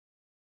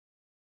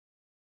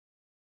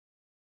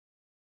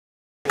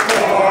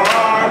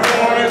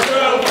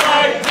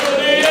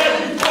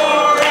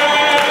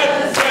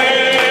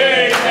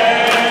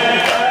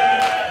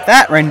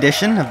That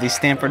rendition of the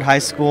Stamford High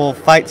School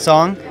fight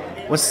song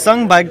was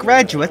sung by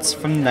graduates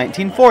from the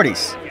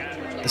 1940s.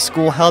 The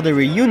school held a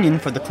reunion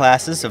for the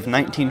classes of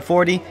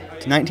 1940 to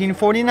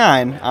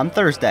 1949 on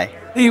Thursday.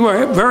 They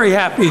were very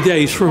happy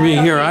days for me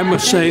here. I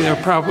must say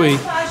they're probably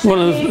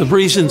one of the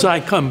reasons I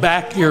come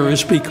back here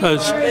is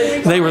because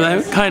they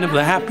were kind of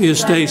the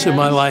happiest days of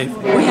my life.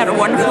 We had a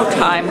wonderful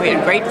time. We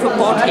had great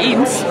football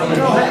teams.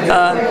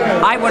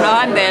 I went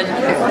on then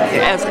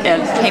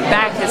and came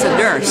back as a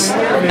nurse,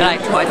 and I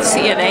taught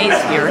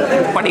CNAs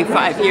here for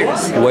 25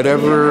 years.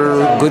 Whatever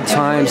good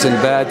times and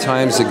bad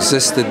times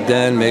existed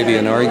then, maybe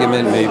an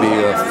argument, maybe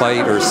a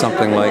fight or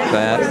something like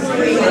that,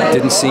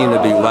 didn't seem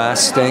to be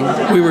lasting.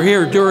 We were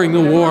here during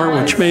the war,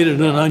 which made it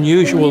an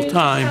unusual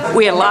time.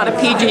 We had a lot of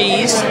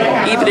PGs,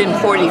 even in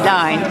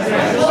 '49.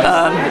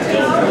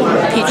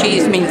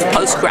 PGs means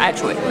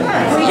postgraduate,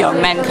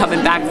 young men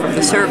coming back from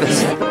the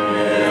service.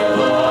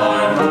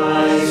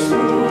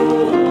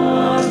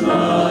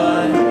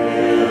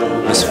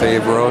 Miss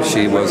Favreau,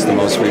 she was the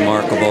most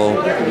remarkable,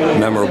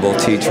 memorable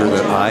teacher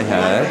that I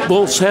had.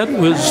 Bull's Head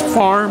was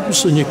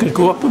farms, and you could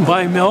go up and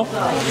buy milk.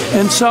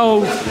 And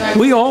so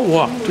we all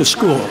walked to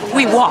school.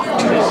 We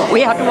walked.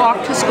 We had to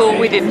walk to school.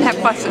 We didn't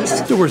have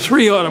buses. There were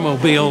 3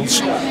 automobiles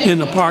in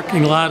the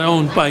parking lot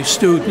owned by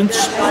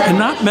students, and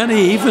not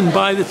many even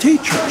by the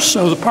teachers.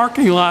 So the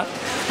parking lot,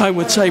 I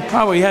would say,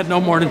 probably had no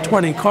more than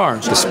 20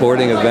 cars. The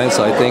sporting events,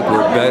 I think,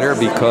 were better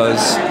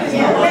because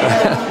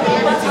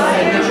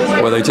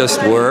well, they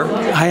just were.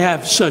 I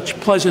have such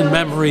pleasant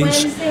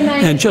memories,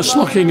 and just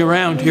looking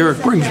around here,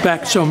 it brings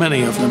back so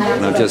many of them.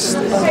 And I'm just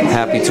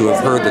happy to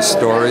have heard the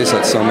stories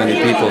that so many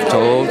people have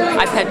told.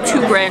 I've had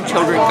 2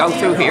 grandchildren go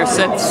through here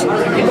since, so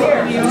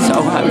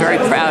I'm very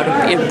proud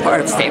of being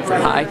part of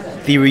Stamford High.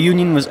 The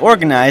reunion was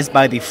organized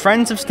by the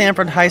Friends of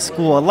Stamford High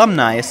School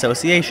Alumni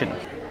Association.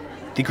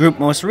 The group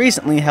most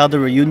recently held a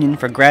reunion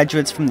for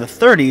graduates from the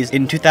 30s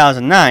in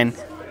 2009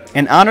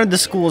 and honored the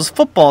school's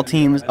football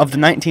teams of the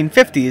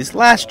 1950s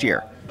last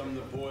year.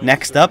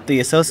 Next up,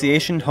 the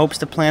association hopes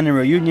to plan a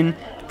reunion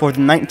for the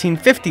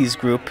 1950s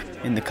group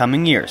in the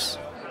coming years.